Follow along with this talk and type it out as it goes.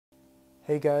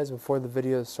Hey guys, before the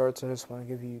video starts, I just want to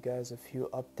give you guys a few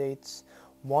updates.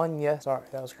 One, yes, sorry,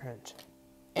 that was cringe.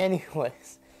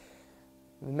 Anyways,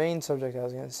 the main subject I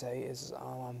was going to say is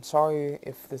I'm sorry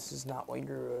if this is not what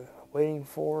you're waiting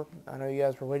for. I know you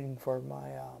guys were waiting for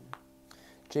my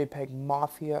JPEG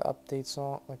Mafia updates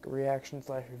on, like reaction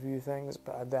 / review things,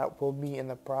 but that will be in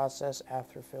the process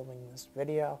after filming this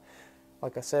video.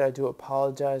 Like I said, I do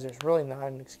apologize. There's really not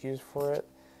an excuse for it.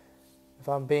 If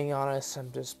I'm being honest,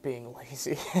 I'm just being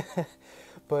lazy.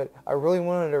 But I really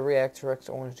wanted to react to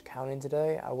Rexorangecounty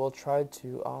today. I will try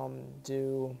to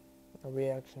do a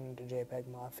reaction to JPEG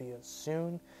Mafia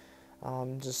soon.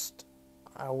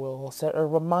 I will set a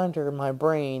reminder in my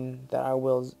brain that I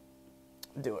will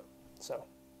do it. So,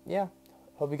 yeah.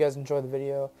 Hope you guys enjoy the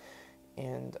video.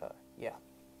 And, yeah.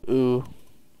 Ooh.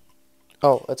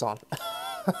 Oh, it's on.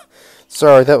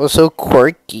 Sorry, that was so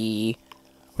quirky.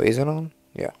 Wait, is it on?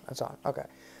 Yeah, that's on. Okay.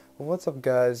 Well, what's up,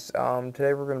 guys?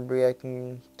 Today we're going to be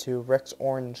reacting to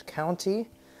Rexorangecounty.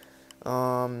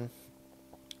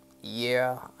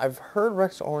 Yeah, I've heard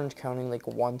Rexorangecounty like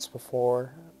once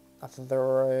before. I thought they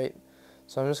were alright.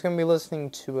 So I'm just going to be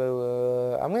listening to,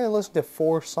 I'm going to listen to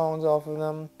 4 songs off of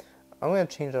them. I'm going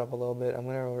to change it up a little bit. I'm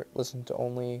going to listen to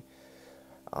only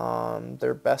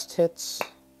their best hits.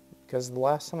 Because the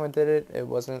last time I did it, it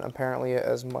wasn't apparently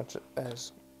as much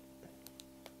as...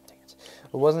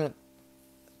 It wasn't...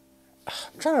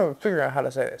 I'm trying to figure out how to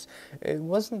say this. It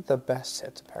wasn't the best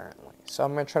hits, apparently. So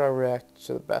I'm going to try to react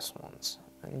to the best ones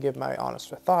and give my honest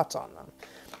thoughts on them.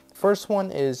 First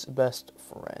one is Best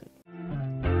Friend.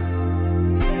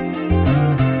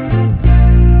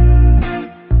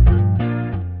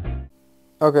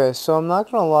 Okay, so I'm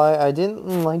not going to lie. I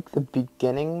didn't like the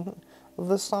beginning of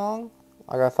the song.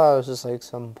 Like, I thought it was just like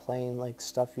some plain like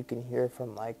stuff you can hear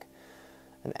from like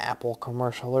an Apple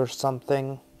commercial or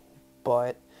something.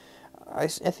 But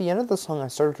at the end of the song, I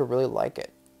started to really like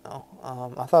it. You know?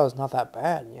 I thought it was not that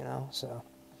bad, you know. So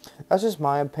that's just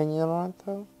my opinion on it,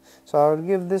 though. So I would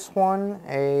give this one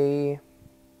I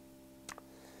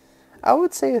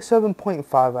would say a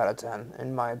 7.5 out of 10,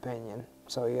 in my opinion.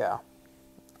 So yeah.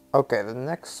 Okay, the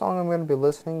next song I'm going to be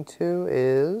listening to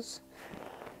is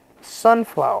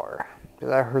Sunflower,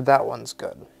 because I heard that one's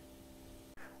good.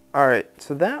 Alright,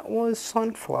 so that was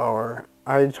Sunflower.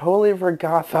 I totally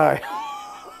forgot that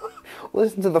I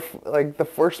listened to the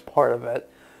first part of it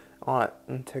on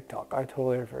TikTok. I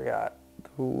totally forgot.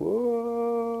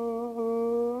 Whoa,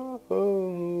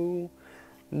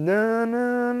 na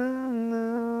na na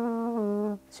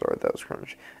na. Sorry, that was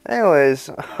cringe. Anyways,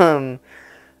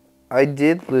 I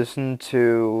did listen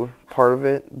to part of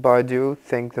it, but I do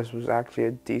think this was actually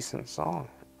a decent song.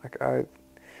 Like I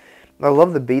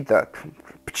love the beat that.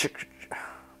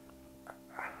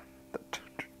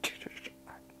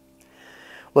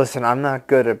 Listen, I'm not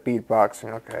good at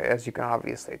beatboxing, okay, as you can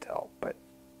obviously tell, but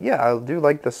yeah, I do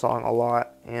like this song a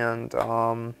lot, and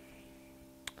I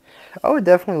would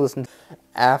definitely listen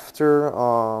after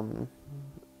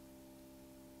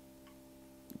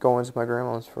going to my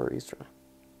grandma's for Easter.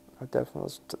 I'd definitely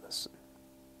listen to this.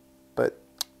 But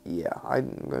yeah,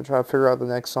 I'm gonna try to figure out the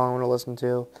next song I'm gonna listen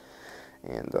to,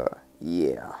 and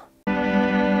yeah.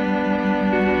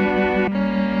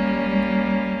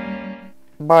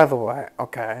 By the way,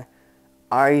 okay,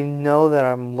 I know that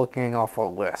I'm looking off a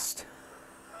list.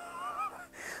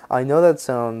 I know that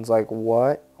sounds like,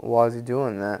 what? Why is he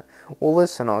doing that? Well,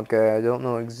 listen, okay, I don't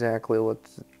know exactly what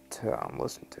to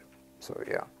listen to. So,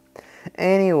 yeah.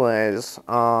 Anyways,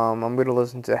 I'm going to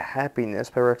listen to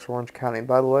Happiness by Rexorangecounty.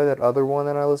 By the way, that other one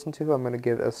that I listened to, I'm going to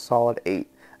give a solid 8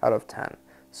 out of 10.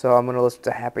 So, I'm going to listen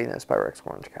to Happiness by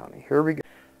Rexorangecounty. Here we go.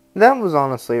 That was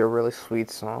honestly a really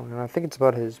sweet song, and I think it's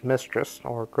about his mistress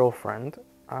or girlfriend.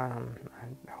 I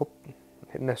hope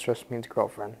mistress means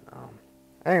girlfriend.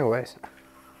 Anyways,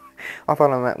 I thought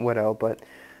I meant widow, but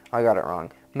I got it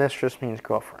wrong. Mistress means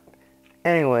girlfriend.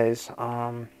 Anyways,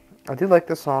 I do like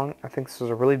this song. I think this is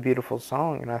a really beautiful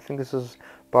song, and I think this is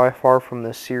by far from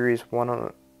the series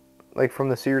from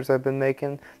the series I've been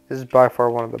making, this is by far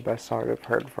one of the best songs I've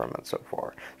heard from it so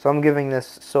far. So I'm giving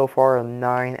this so far a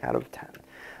 9 out of 10.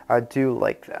 I do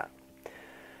like that.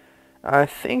 I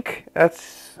think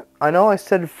that's, I know I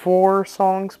said 4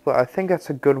 songs, but I think that's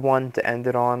a good one to end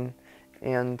it on.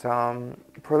 And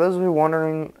for those of you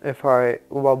wondering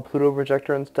about Pluto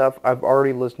Projector and stuff, I've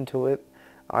already listened to it.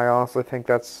 I honestly think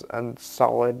that's a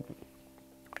solid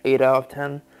 8 out of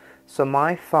 10. So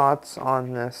my thoughts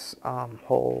on this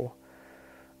whole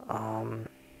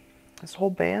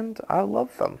band, I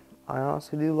love them. I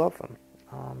honestly do love them.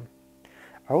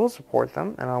 I will support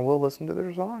them, and I will listen to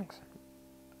their songs.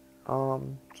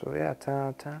 So yeah, 10 out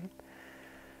of 10.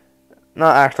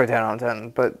 Not actually 10 out of 10,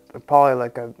 but probably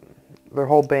like their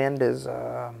whole band is,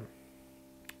 I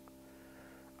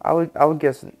would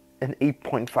guess an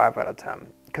 8.5 out of 10.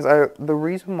 Because the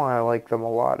reason why I like them a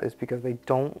lot is because they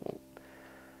don't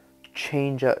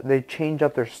they change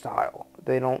up their style.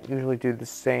 They don't usually do the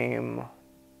same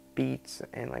beats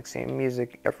and like same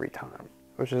music every time,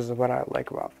 which is what I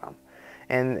like about them.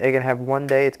 And it can have one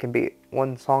day, it can be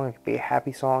one song, it can be a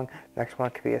happy song, next one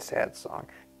it could be a sad song.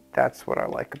 That's what I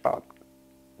like about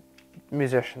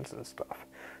musicians and stuff.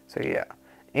 So yeah,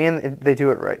 and they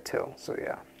do it right too. So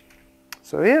yeah.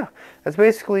 So yeah, that's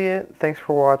basically it. Thanks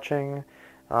for watching.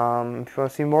 If you want to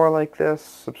see more like this,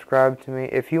 subscribe to me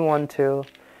if you want to.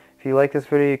 If you like this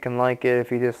video, you can like it.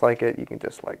 If you dislike it, you can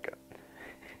dislike it.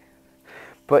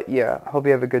 But yeah, hope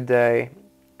you have a good day.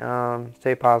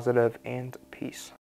 Stay positive and peace.